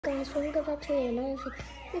Guys, welcome back to another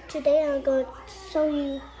video. Today I'm going to show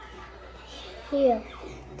you here.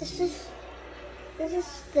 This is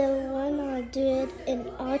the one I did in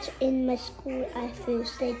art in my school at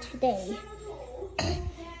Thursday today.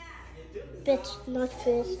 But not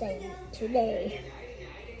Thursday, today.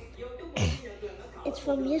 It's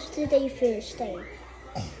from yesterday Thursday.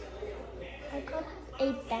 I got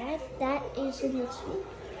a bag that is in this room.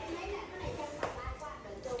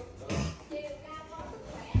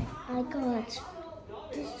 I got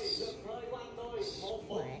this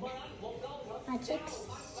one. I took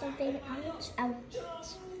something out.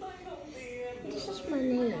 This is my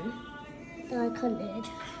name that I colored.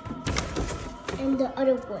 And the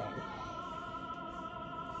other one.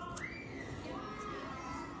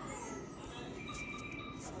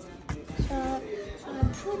 So I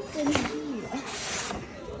put them here.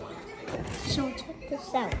 So check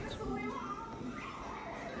this out.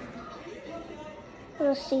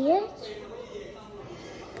 You see it?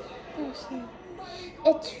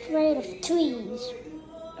 It's made of trees.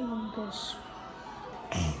 Among us.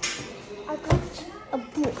 I got a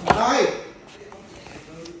book. Hi.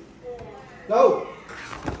 Go.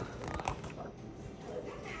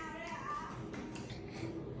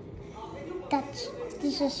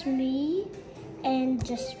 This is me and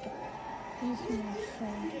Jasper. He's my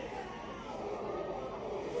friend.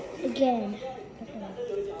 Again.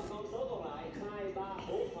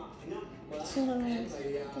 So,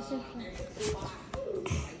 this is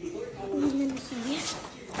let me see.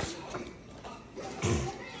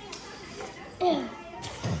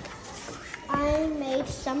 I made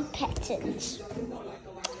some patterns.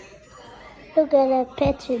 Look at that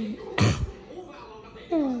pattern.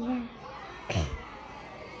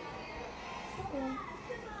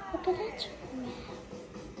 Look at it.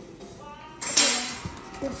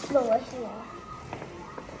 The floor here.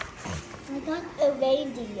 I got a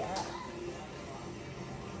reindeer.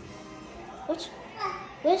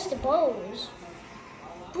 Where's the bows?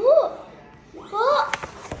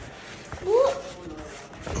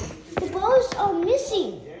 The bows are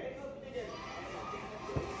missing.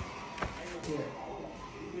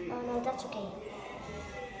 Oh no, that's okay.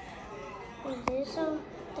 And there's some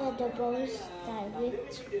the bows that I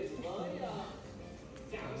ripped before.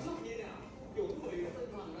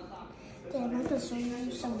 Then I'm gonna show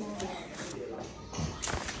you some more.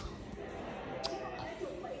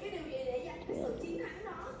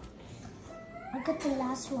 I got the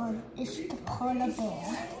last one. It's the polar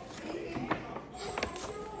bear.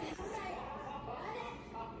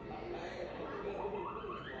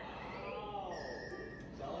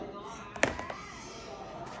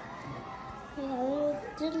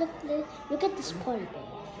 Look at this polar bear.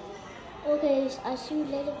 Okay, I'll see you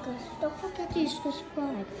later, guys. Don't forget to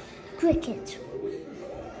subscribe. Cricket.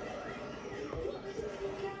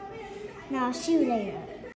 Now, I'll see you later.